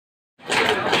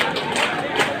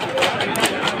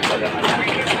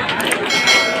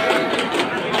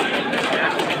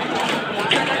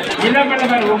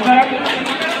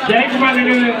ஜெயக்குமார்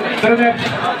நினைவு பிரதர்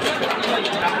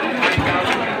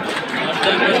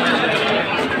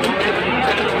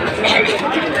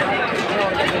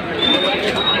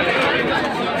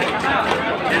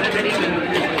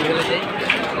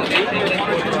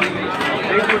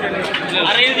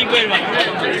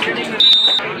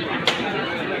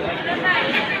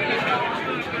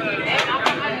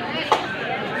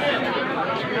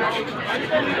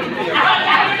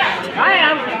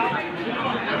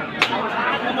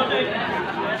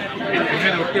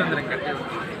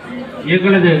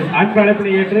எங்களது அன்பு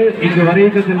அழைப்பினை ஏற்று இங்கு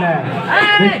வருகின்ற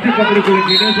வெற்றி கபடி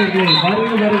குழுக்கு இடைச்சர்களை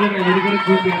வருகிற விருதுகளை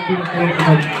கூட்டி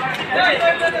அனுப்பியிருக்கிறோம்.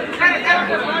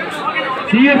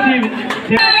 CSC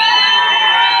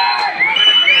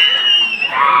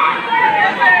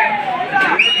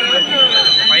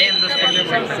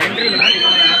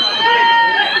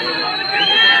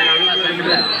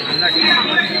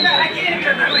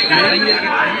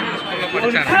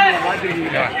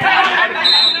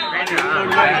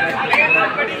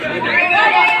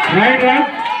right up,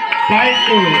 fight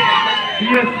to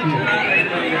CSC.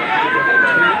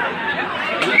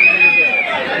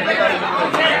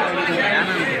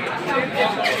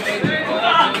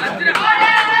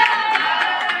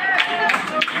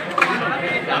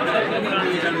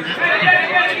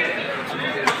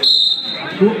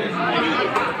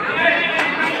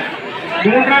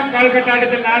 மூன்றாம் கால்கட்ட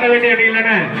ஆட்டத்தில் ஆட வேண்டிய அணிகளான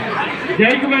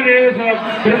ஜெயக்குமார்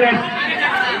பிரதர்ஸ்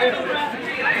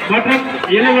மற்றும்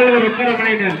இளவலர்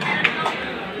உத்தரமணியினர்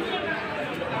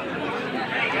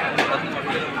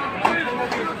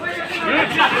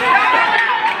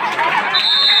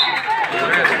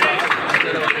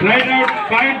right out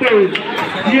point to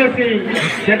CSC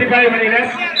Chettipalayam அணியினர்.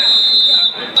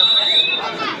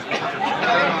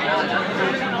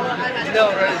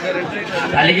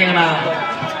 அழிக்கங்கண்ணா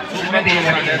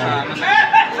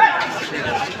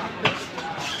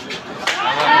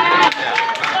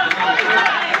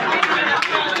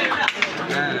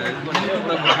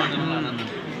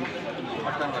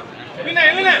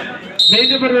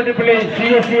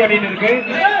CSC அணியினருக்கு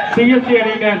CSC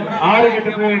அணியினர் 6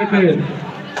 கட்டுகள் எடுத்து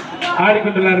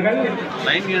ஆடிக்கொண்டுள்ளார்கள்.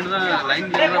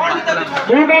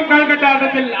 மூன்றாம் கால்கட்ட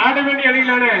ஆட்டத்தில் ஆட வேண்டிய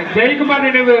அணிகளான ஜெயக்குமார்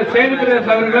நினைவு சேது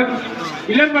பிரதேஷ் அவர்களும்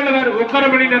இளம்பல்லவர்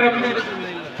உக்கரமணியினரும்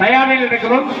தயாரில்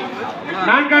இருக்கிறோம்.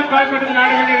 நான்காம் கால்கட்டத்தில்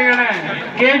ஆட வேண்டிய அணிகளான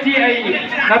KGI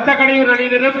நத்தக்கடையூர்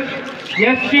அணியினரும்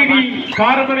STD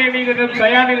காரமணி அணியினரும்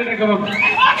தயாரில் இருக்கிறோம்.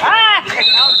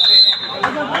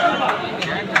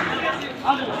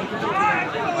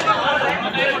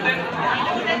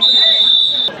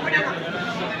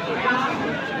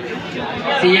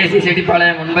 CSC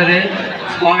செட்டிப்பாளையம் 9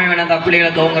 சுவாமி விவேகானந்தா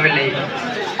புள்ளிகளை துவங்கவில்லை.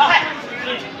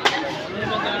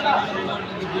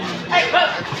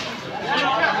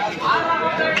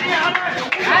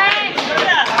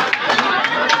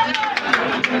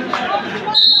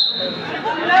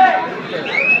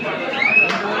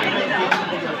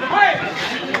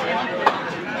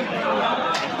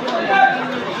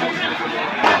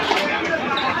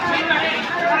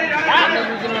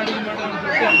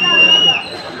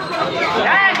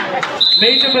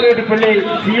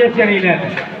 CSC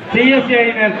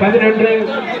அணியினர் 11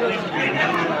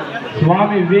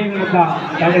 சுவாமி விவேகானந்தா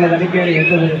தங்களது அணிக்கையை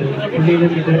எந்த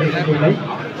புள்ளியிலும் இல்லை.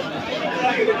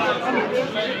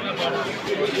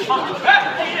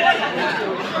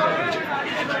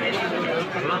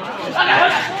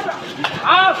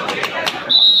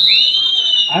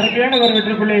 அருமையான ஒரு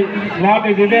வெற்றி புள்ளி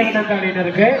சுவாமி விவேகானந்தா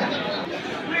அணியினருக்கு.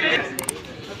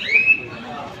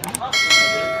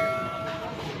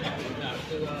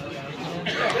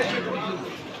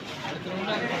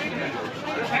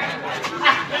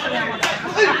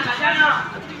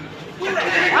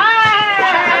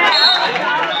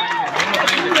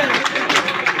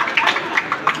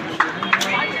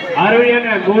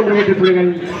 அருமையான 3 வெற்றி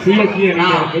புள்ளிகள் CSC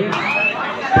அணியினருக்கு.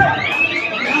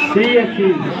 CSC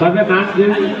 14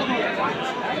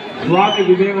 சுவாமி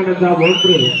விவேகானந்தா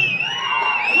 1.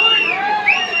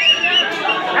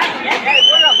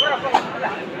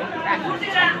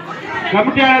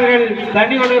 கமிட்டியாளர்கள்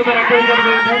தண்ணி கொண்டு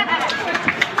வருவார்.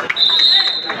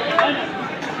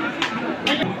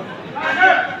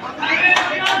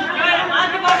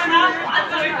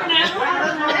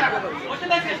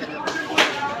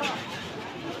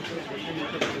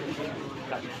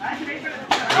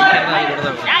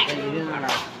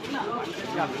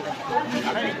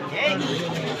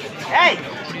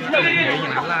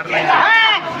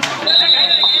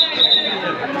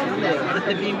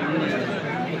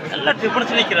 நல்லா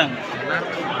டிஃபரன்ஸ் நிக்கிறாங்க.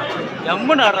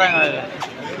 ஜம்முன்னு ஆடுறாங்க.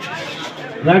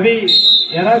 ரவி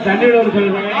யாராவது தண்ணியோட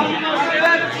சொல்லுங்க.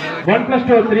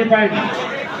 1+2 3 பாயிண்ட்.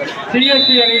 CSC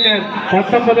அணியினர்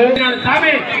 19.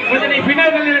 சாமி கொஞ்சம் நீ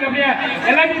பின்னால் தள்ளி அப்படியே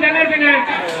எல்லாத்தையும் தள்ளி இருப்பீங்க.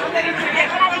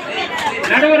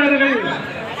 நடுவர் அவர்கள்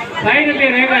சைடுடைய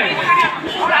ரேகை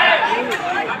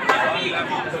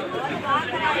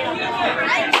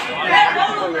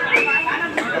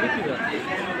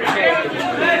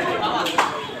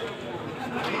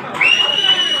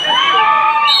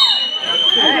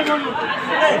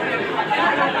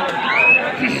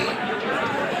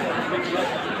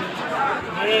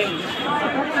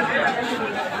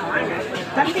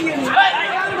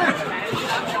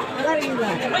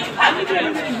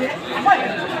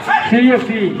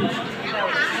CSC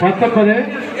 19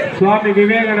 சுவாமி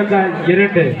விவேகானந்தா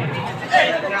 2.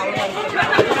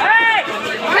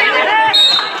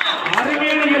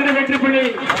 அருமையான 2 வெற்றி புள்ளி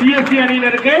CSC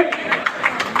அணியினருக்கு.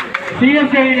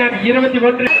 CSC அணியினர்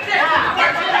 21.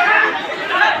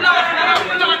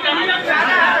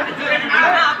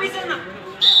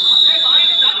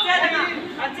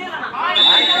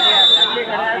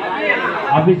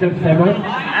 ஆபீசர் செவன்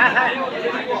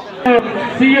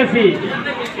CSC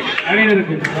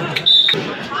அணியினருக்கு.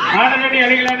 ஆடலடி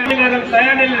அணிகளான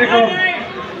தயாரில் இருக்கும்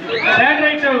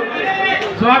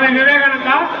சுவாமி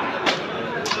விவேகானந்தா.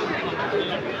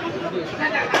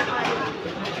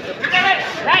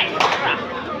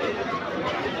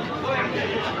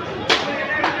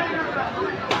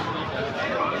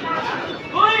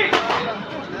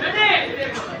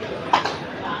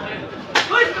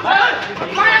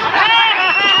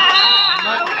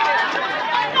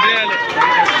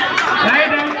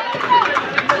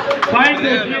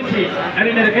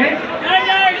 அணியினருக்கு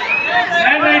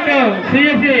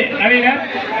CSC அணியினர்.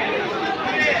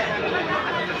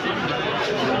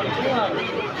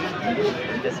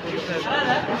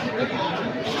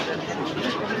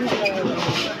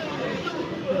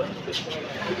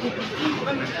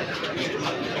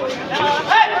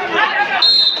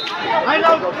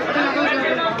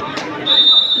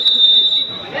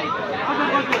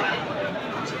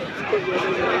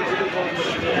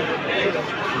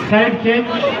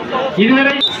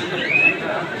 இதுவரை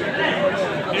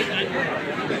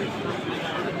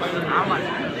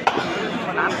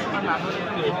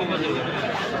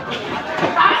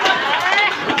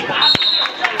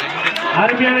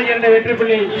அருமையான 2 வெற்றி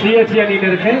புள்ளி CSC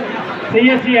அணியினருக்கு.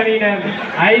 CSC அணியினர்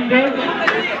 5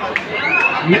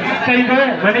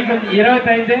 மணிக்கும்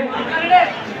 25.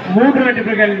 3 வெற்றி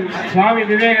புள்ளிகள் சுவாமி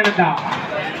விவேகானந்தா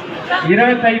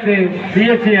 25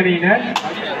 CSC அணியினர்.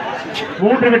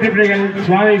 3 வெற்றி புள்ளிகள்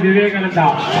சுவாமி விவேகானந்தா.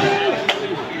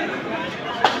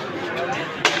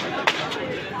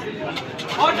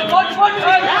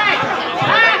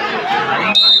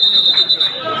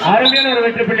 அருமையான ஒரு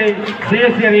வெற்றி புள்ளி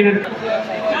CSC அணியினர்.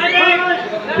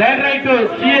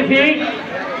 CSC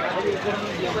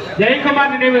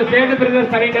ஜெயக்குமார் நினைவு சேது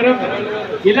பிரதர்ஸ் அணியினரும்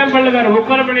இளம் வள்ளுவர்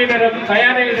உக்கரமணியினரும்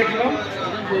தயாரில் இருக்கிறோம்.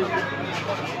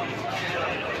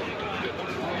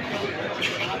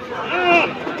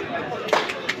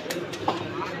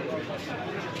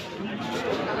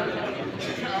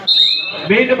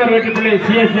 மீண்டும் ஒரு வெற்றி புள்ளி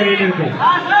CSC அணியினருக்கு.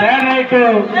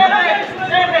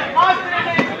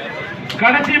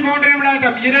 கடைசி 3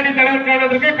 நிமிடம் இரண்டு தலைவர்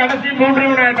காணுவதற்கு கடைசி 3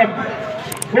 நிமிடம்.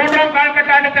 3ஆம்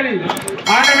கால்கட்ட ஆட்டத்தில்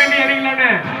ஆட வேண்டிய அணிகளான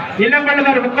இளம்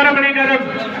வள்ளுவர் உக்கரமணியினரும்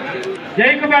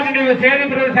ஜெயக்குமார் நினைவு சேது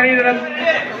பிரதர்ஸ் அணியினரும்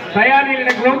தயாரில்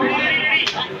இருக்கிறோம்.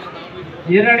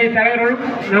 2 அணி தலைவர்களும்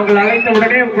நாங்கள் அழைத்த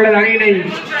உடனே உங்களது அணியினை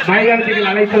மைதானத்தில்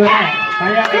அழைத்து வர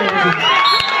தயாரில் இருக்கிறோம்.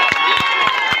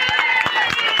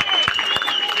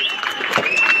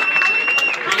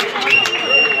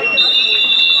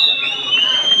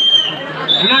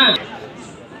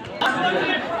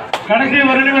 கடைசி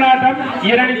 1 நிமிட ஆட்டம்.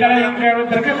 2 அணி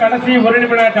தலைவர்களுக்கு கடைசி 1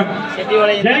 நிமிட ஆட்டம்.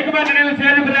 ஜெயக்குமார் நினைவு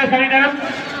சேது பிரதர்ஸ் அணியினரும்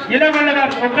இளம்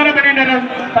வள்ளுவர் உக்கரமணியினரும்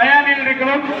தயாரில்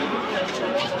இருக்கிறோம்.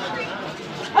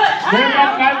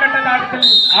 3ஆம் கால்கட்ட ஆட்டத்தில்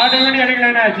ஆட வேண்டிய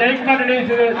அணிகளான ஜெயக்குமார் நினைவு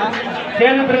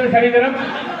சேது பிரதர்ஸ் அணியினரும்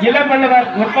இளம் வள்ளுவர்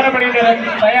உக்கரமணியினரும்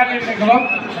தயாரில் இருக்கிறோம்.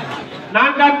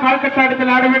 4ஆம் கால்கட்ட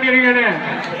ஆட்டத்தில் ஆட வேண்டிய அணிகளான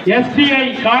STI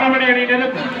காரமணி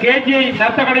அணியினரும் KGI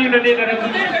நத்தகடையில் அணியினரும்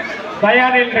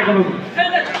தயாரில் இருக்கிறோம்.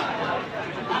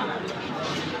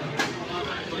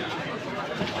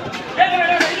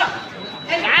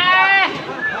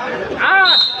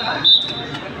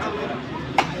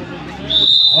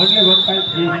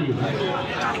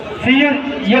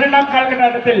 இரண்டாம் கால்கட்ட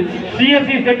ஆட்டத்தில் CSC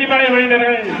செட்டிப்பாளையம்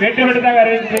அணியினர்கள் வெற்றி பெற்றதாக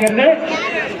அறிவித்திருக்கிறது.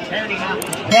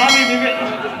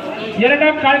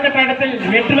 இரண்டாம் கால்கட்ட ஆட்டத்தில்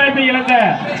வெற்றி வாய்ப்பை இழந்த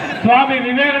சுவாமி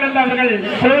விவேகானந்தா அவர்கள்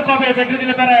சிவகோப்பையை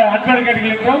பெற்றதில் பெற அன்போடு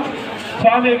கேட்டுக்கொள்கிறோம்.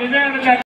 சுவாமி விவேகானந்தா